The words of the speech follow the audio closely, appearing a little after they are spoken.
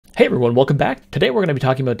Hey everyone, welcome back. Today we're going to be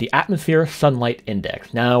talking about the Atmosphere Sunlight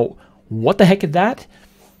Index. Now, what the heck is that?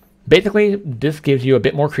 Basically, this gives you a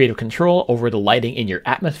bit more creative control over the lighting in your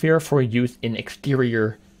atmosphere for use in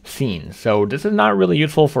exterior scenes. So this is not really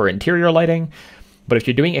useful for interior lighting, but if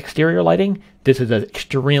you're doing exterior lighting, this is an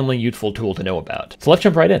extremely useful tool to know about. So let's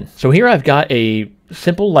jump right in. So here I've got a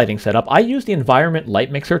simple lighting setup. I use the environment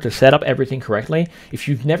light mixer to set up everything correctly. If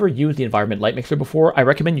you've never used the environment light mixer before, I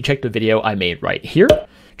recommend you check the video I made right here,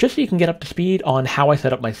 just so you can get up to speed on how I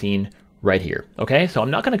set up my scene right here. Okay, so I'm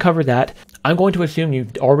not going to cover that. I'm going to assume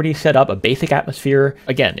you've already set up a basic atmosphere.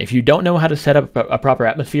 Again, if you don't know how to set up a proper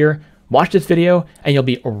atmosphere, watch this video and you'll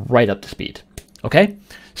be right up to speed. Okay,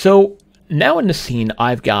 so now in the scene,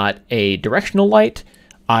 I've got a directional light,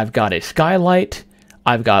 I've got a skylight,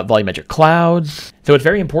 I've got volumetric clouds. So it's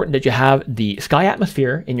very important that you have the sky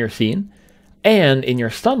atmosphere in your scene, and in your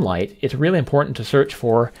sunlight, it's really important to search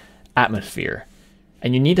for atmosphere.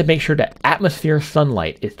 And you need to make sure that atmosphere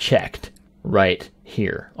sunlight is checked right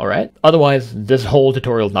here, all right? Otherwise, this whole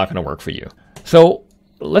tutorial is not going to work for you. So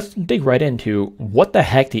let's dig right into what the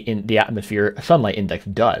heck the atmosphere sunlight index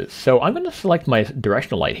does. So I'm going to select my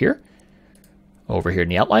directional light here, over here in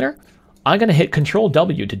the outliner. I'm going to hit Control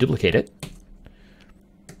W to duplicate it.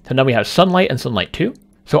 So now we have sunlight and sunlight 2.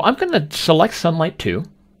 So I'm going to select sunlight 2,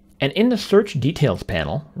 and in the search details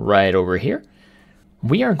panel right over here,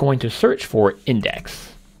 we are going to search for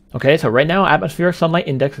index. Okay, so right now atmosphere sunlight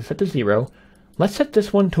index is set to 0. Let's set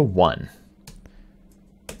this one to 1.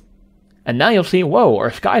 And now you'll see, whoa, our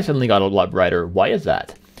sky suddenly got a lot brighter. Why is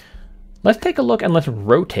that? Let's take a look and let's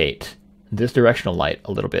rotate this directional light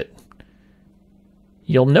a little bit.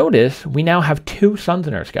 You'll notice we now have 2 suns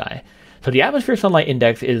in our sky. So the atmosphere sunlight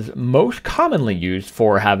index is most commonly used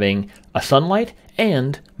for having a sunlight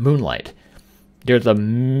and moonlight. There's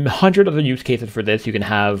 100 other use cases for this. You can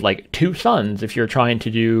have like 2 suns if you're trying to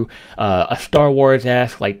do a Star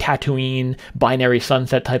Wars-esque, like Tatooine, binary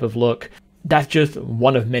sunset type of look. That's just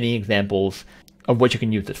one of many examples of what you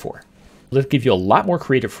can use this for. This gives you a lot more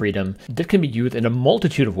creative freedom. This can be used in a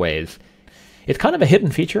multitude of ways. It's kind of a hidden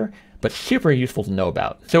feature, but super useful to know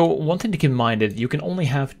about. So one thing to keep in mind is you can only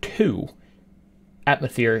have 2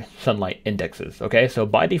 atmosphere sunlight indexes. Okay, so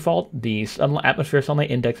by default, the atmosphere sunlight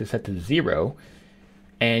index is set to 0,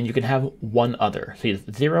 and you can have one other. So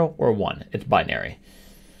it's 0 or 1. It's binary.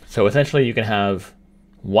 So essentially, you can have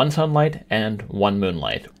 1 sunlight and 1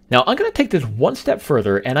 moonlight. Now, I'm going to take this one step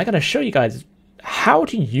further, and I'm going to show you guys how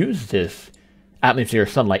to use this atmosphere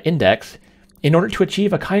sunlight index in order to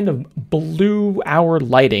achieve a kind of blue hour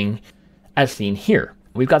lighting as seen here.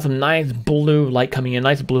 We've got some nice blue light coming in,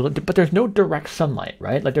 nice blue, but there's no direct sunlight,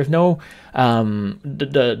 right? Like there's no,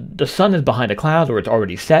 the sun is behind a cloud or it's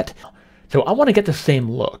already set. So I want to get the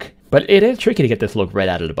same look, but it is tricky to get this look right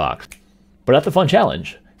out of the box. But that's a fun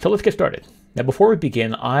challenge. So let's get started. Now, before we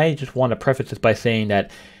begin, I just want to preface this by saying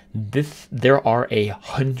that there are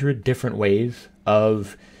 100 different ways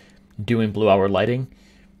of doing blue hour lighting.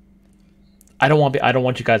 I don't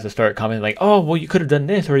want you guys to start commenting like, oh, well, you could have done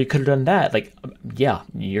this or you could have done that. Like, yeah,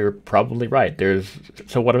 you're probably right.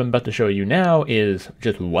 So what I'm about to show you now is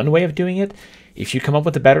just one way of doing it. If you come up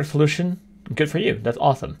with a better solution, good for you. That's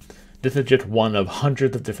awesome. This is just one of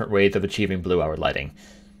hundreds of different ways of achieving blue hour lighting.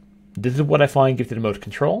 This is what I find gives you the most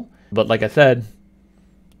control. But like I said,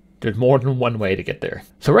 there's more than one way to get there.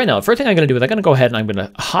 So right now, the first thing I'm going to do is I'm going to go ahead and I'm going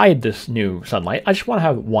to hide this new sunlight. I just want to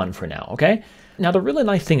have 1 for now, okay? Now, the really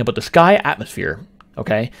nice thing about the sky atmosphere,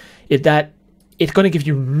 okay, is that it's going to give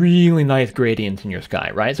you really nice gradients in your sky,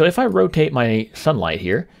 right? So if I rotate my sunlight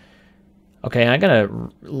here, okay, I'm going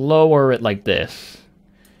to lower it like this.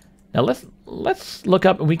 Now, let's look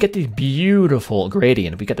up, and we get these beautiful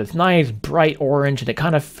gradients. We get this nice bright orange, and it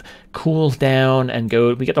kind of cools down and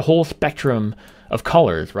we get the whole spectrum of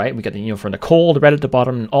colors, right? We get the, from the cold red at the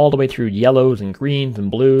bottom all the way through yellows and greens and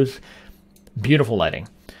blues. Beautiful lighting.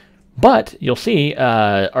 But you'll see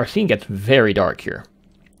our scene gets very dark here.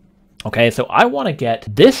 Okay, so I want to get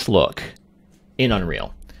this look in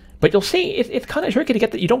Unreal. But you'll see it's kind of tricky to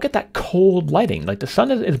get that. You don't get that cold lighting. Like the sun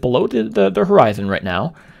is below the horizon right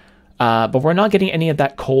now, but we're not getting any of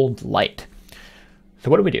that cold light. So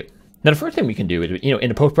what do we do? Now the first thing we can do is, in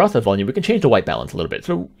the post-process volume, we can change the white balance a little bit.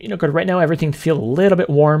 So, because right now everything feels a little bit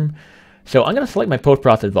warm. So I'm going to select my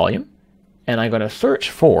post-process volume, and I'm going to search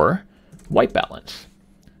for white balance.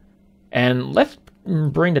 And let's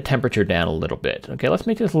bring the temperature down a little bit. Okay, let's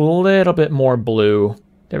make this a little bit more blue.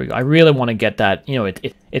 There we go. I really want to get that,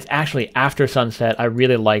 it's actually after sunset. I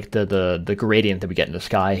really like the gradient that we get in the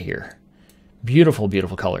sky here. Beautiful,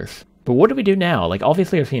 beautiful colors. But what do we do now? Like,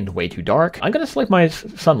 obviously our scene's way too dark. I'm going to select my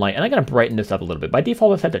sunlight, and I'm going to brighten this up a little bit. By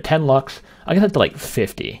default, it's set to 10 lux. I'm going to set to like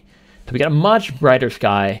 50. So we got a much brighter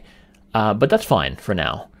sky, but that's fine for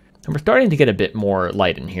now. And we're starting to get a bit more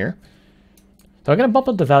light in here. So I'm going to bump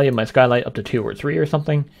up the value of my skylight up to 2 or 3 or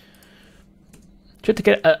something, just to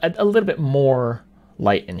get a little bit more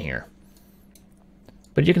light in here.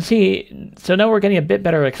 But you can see, so now we're getting a bit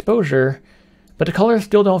better exposure, but the colors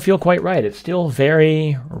still don't feel quite right. It's still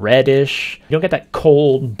very reddish. You don't get that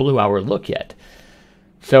cold blue hour look yet.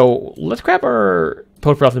 So let's grab our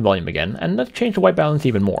post-processing volume again, and let's change the white balance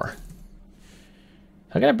even more.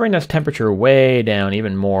 I'm going to bring this temperature way down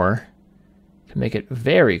even more to make it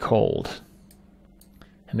very cold.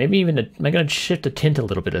 And maybe even, I'm going to shift the tint a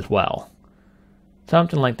little bit as well.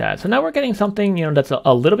 Something like that. So now we're getting something, that's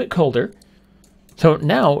a little bit colder. So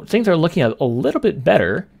now things are looking a little bit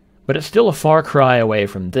better, but it's still a far cry away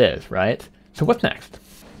from this, right? So what's next?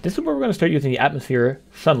 This is where we're going to start using the atmosphere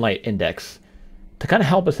sunlight index to kind of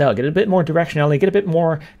help us out, get a bit more directionality, get a bit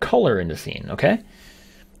more color in the scene, okay?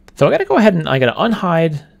 So I got to go ahead and I got to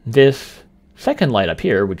unhide this second light up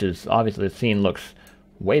here, which is obviously the scene looks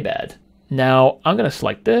way bad. Now I'm going to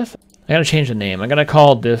select this. I got to change the name. I'm going to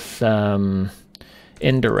call this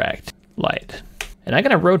indirect light. And I'm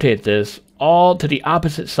going to rotate this all to the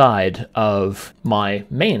opposite side of my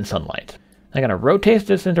main sunlight. I'm going to rotate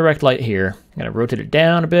this indirect light here. I'm going to rotate it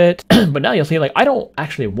down a bit. But now you'll see, like, I don't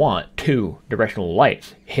actually want 2 directional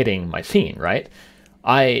lights hitting my scene, right?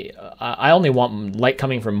 I only want light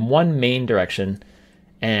coming from one main direction,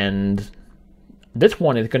 and this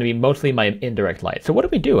one is going to be mostly my indirect light. So what do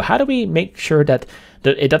we do? How do we make sure that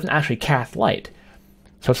it doesn't actually cast light?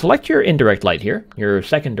 So select your indirect light here, your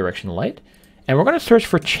second directional light, and we're going to search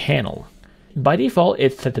for channel. By default,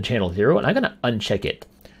 it's set to channel 0, and I'm going to uncheck it.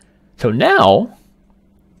 So now,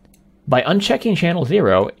 by unchecking channel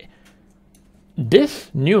 0, this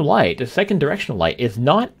new light, the second directional light, is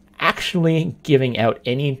not actually giving out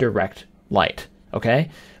any direct light,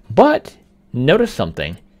 okay? But notice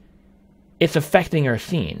something. It's affecting our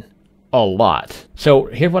scene a lot. So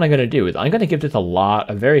here's what I'm going to do is I'm going to give this a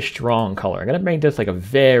very strong color. I'm going to make this like a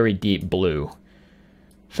very deep blue.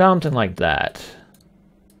 Something like that.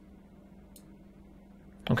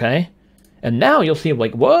 Okay? And now you'll see,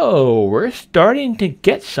 like, whoa, we're starting to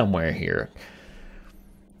get somewhere here.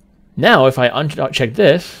 Now, if I uncheck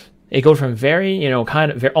this, it goes from very,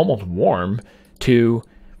 kind of almost warm to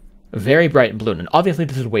very bright and blue. And obviously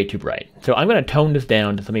this is way too bright. So I'm going to tone this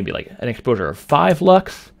down to maybe like an exposure of 5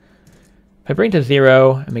 lux. If I bring it to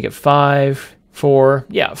 0 and make it 5, 4,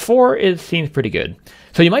 yeah, 4 seems pretty good.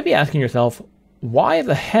 So you might be asking yourself, why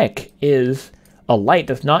the heck is a light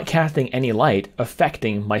that's not casting any light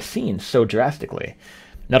affecting my scene so drastically?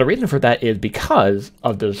 Now the reason for that is because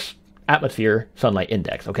of this atmosphere sunlight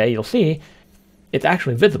index, okay? You'll see it's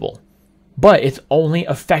actually visible, but it's only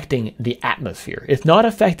affecting the atmosphere. It's not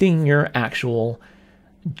affecting your actual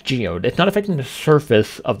geode. It's not affecting the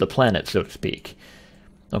surface of the planet, so to speak,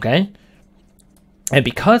 okay? And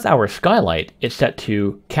because our skylight is set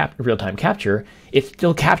to real-time capture, it's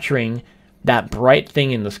still capturing that bright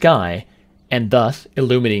thing in the sky and thus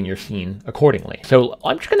illuminating your scene accordingly. So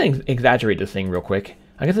I'm just going to exaggerate this thing real quick.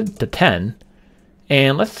 I guess it's to 10,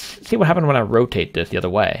 and let's see what happens when I rotate this the other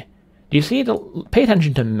way. Do you see pay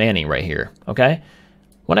attention to Manny right here, okay?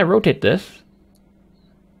 When I rotate this,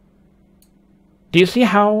 do you see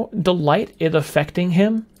how the light is affecting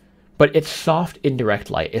him? But it's soft indirect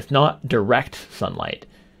light. It's not direct sunlight.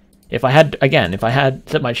 If I had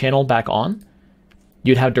set my channel back on,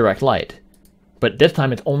 you'd have direct light. But this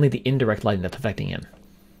time it's only the indirect lighting that's affecting him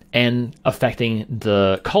and affecting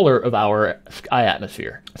the color of our sky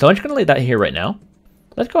atmosphere. So I'm just going to leave that here right now.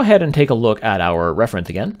 Let's go ahead and take a look at our reference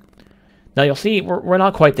again. Now you'll see we're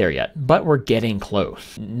not quite there yet, but we're getting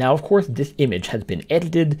close. Now, of course, this image has been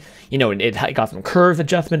edited. It got some curve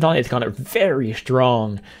adjustment on it. It's got a very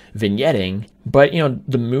strong vignetting. But,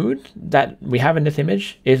 the mood that we have in this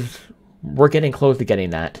image we're getting close to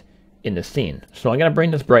getting that in the scene. So I'm going to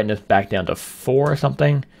bring this brightness back down to 4 or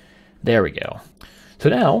something. There we go. So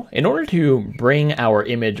now, in order to bring our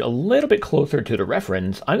image a little bit closer to the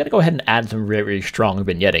reference, I'm going to go ahead and add some very strong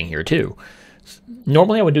vignetting here too.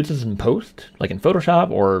 Normally I would do this in post, like in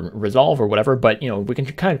Photoshop or Resolve or whatever, but we can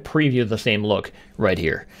kind of preview the same look right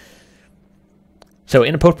here. So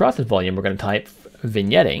in a post-process volume, we're going to type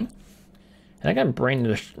vignetting, and I'm going to bring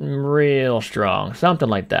this real strong, something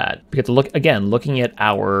like that. Because looking at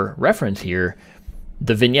our reference here,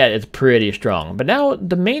 the vignette is pretty strong. But now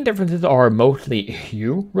the main differences are mostly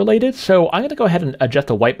hue related, so I'm going to go ahead and adjust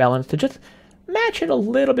the white balance to just match it a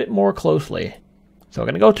little bit more closely. So I'm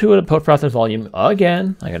going to go to the post-process volume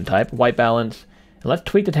again. I'm going to type white balance. And let's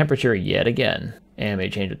tweak the temperature yet again. And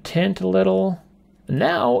maybe change the tint a little.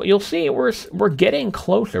 Now you'll see we're getting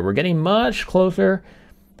closer. We're getting much closer.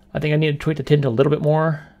 I think I need to tweak the tint a little bit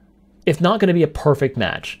more. It's not going to be a perfect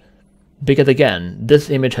match. Because again,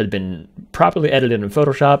 this image has been properly edited in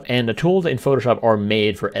Photoshop, and the tools in Photoshop are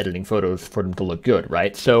made for editing photos for them to look good,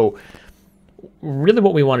 right? So really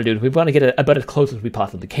what we want to do is we want to get about as close as we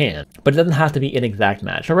possibly can, but it doesn't have to be an exact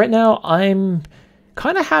match. So right now I'm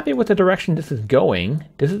kind of happy with the direction this is going.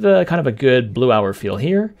 This is a kind of a good blue hour feel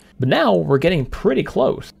here, but now we're getting pretty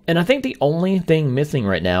close. And I think the only thing missing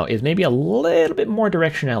right now is maybe a little bit more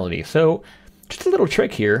directionality. So just a little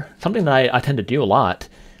trick here, something that I tend to do a lot,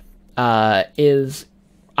 is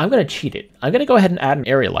I'm going to cheat it. I'm going to go ahead and add an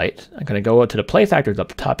area light. I'm going to go to the place actors up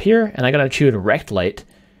the top here, and I'm going to choose rect light,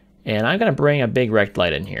 and I'm going to bring a big rect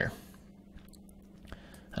light in here.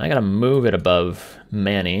 And I'm going to move it above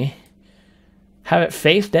Manny, have it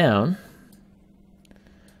face down,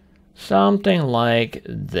 something like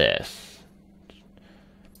this.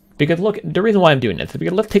 Because look, the reason why I'm doing this is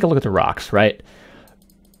because let's take a look at the rocks, right?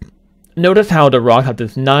 Notice how the rocks have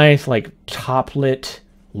this nice, like, top-lit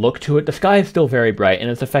look to it. The sky is still very bright, and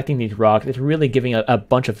it's affecting these rocks. It's really giving a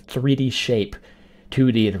bunch of 3D shape to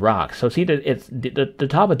these rocks. So see that it's the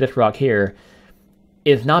top of this rock here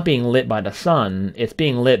is not being lit by the sun. It's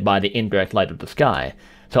being lit by the indirect light of the sky.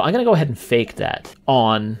 So I'm going to go ahead and fake that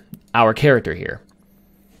on our character here.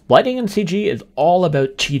 Lighting in CG is all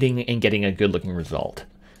about cheating and getting a good looking result.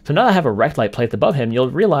 So now that I have a rect light placed above him, you'll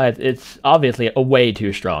realize it's obviously a way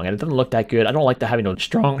too strong, and it doesn't look that good. I don't like having those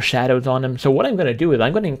strong shadows on him. So what I'm going to do is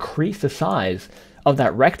I'm going to increase the size of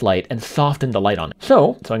that rect light and soften the light on it.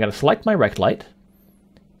 So I'm going to select my rect light,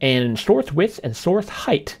 and source width and source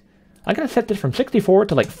height, I'm going to set this from 64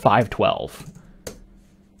 to like 512.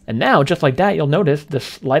 And now, just like that, you'll notice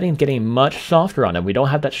this lighting is getting much softer on it. We don't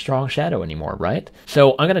have that strong shadow anymore, right?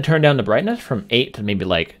 So I'm going to turn down the brightness from 8 to maybe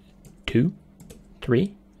like 2,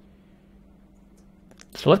 3.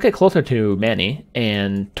 So let's get closer to Manny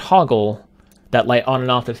and toggle that light on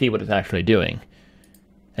and off to see what it's actually doing.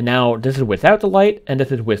 And now this is without the light, and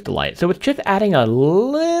this is with the light. So it's just adding a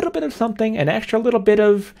little bit of something, an extra little bit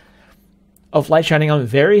of light shining on,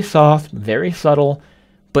 very soft, very subtle,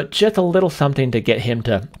 but just a little something to get him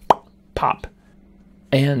to pop.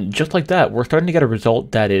 And just like that, we're starting to get a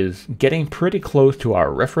result that is getting pretty close to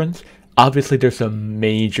our reference. Obviously, there's some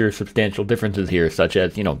major substantial differences here, such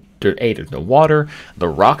as, you know, there's no water, the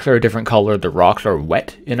rocks are a different color, the rocks are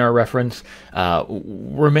wet in our reference.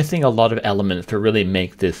 We're missing a lot of elements to really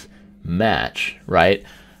make this match, right?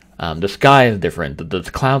 The sky is different, the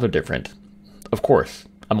clouds are different. Of course,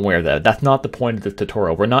 I'm aware of that. That's not the point of this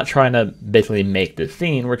tutorial. We're not trying to basically make this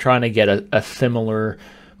scene, we're trying to get a similar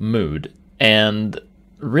mood. And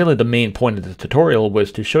really the main point of this tutorial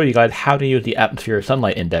was to show you guys how to use the atmosphere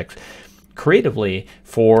sunlight index creatively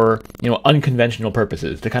for, you know, unconventional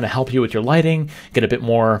purposes, to kind of help you with your lighting, get a bit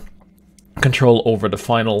more control over the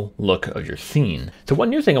final look of your scene. So one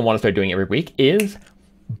new thing I want to start doing every week is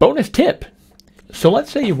bonus tip. So let's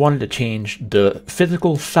say you wanted to change the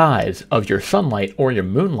physical size of your sunlight or your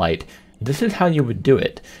moonlight. This is how you would do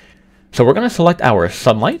it. So we're going to select our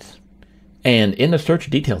sunlight, and in the search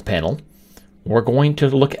details panel, we're going to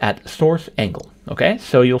look at source angle. Okay,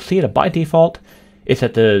 so you'll see that by default it's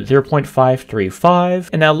at the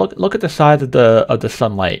 0.535, and now look at the size of the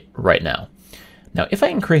sunlight right now. Now if I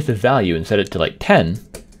increase the value and set it to like 10,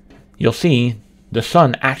 you'll see the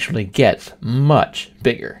sun actually gets much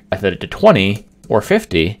bigger. If I set it to 20 or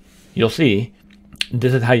 50, you'll see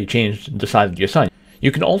this is how you change the size of your sun.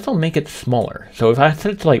 You can also make it smaller. So if I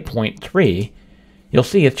set it to like 0.3, you'll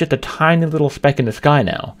see it's just a tiny little speck in the sky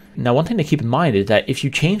now. Now one thing to keep in mind is that if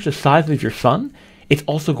you change the size of your sun, it's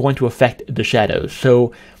also going to affect the shadows.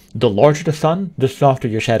 So the larger the sun, the softer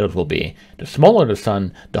your shadows will be. The smaller the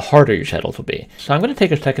sun, the harder your shadows will be. So I'm going to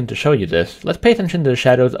take a second to show you this. Let's pay attention to the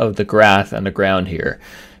shadows of the grass and the ground here.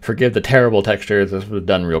 Forgive the terrible textures, this was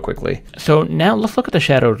done real quickly. So now let's look at the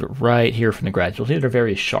shadows right here from the grass. You'll see they're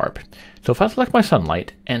very sharp. So if I select my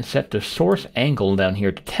sunlight and set the source angle down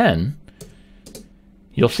here to 10,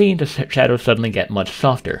 you'll see the shadows suddenly get much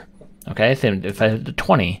softer. Okay, so if I set it to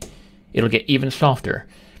 20, it'll get even softer.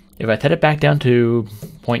 If I set it back down to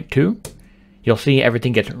 0.2, you'll see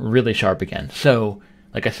everything gets really sharp again. So,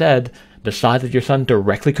 like I said, the size of your sun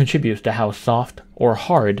directly contributes to how soft or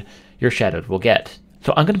hard your shadows will get.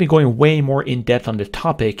 So I'm going to be going way more in depth on this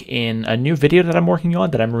topic in a new video that I'm working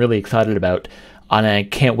on that I'm really excited about, and I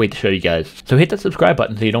can't wait to show you guys. So hit that subscribe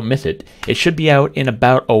button so you don't miss it. It should be out in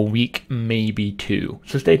about a week, maybe 2.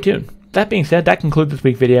 So stay tuned. That being said, that concludes this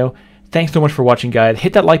week's video. Thanks so much for watching, guys.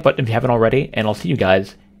 Hit that like button if you haven't already, and I'll see you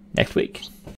guys next week.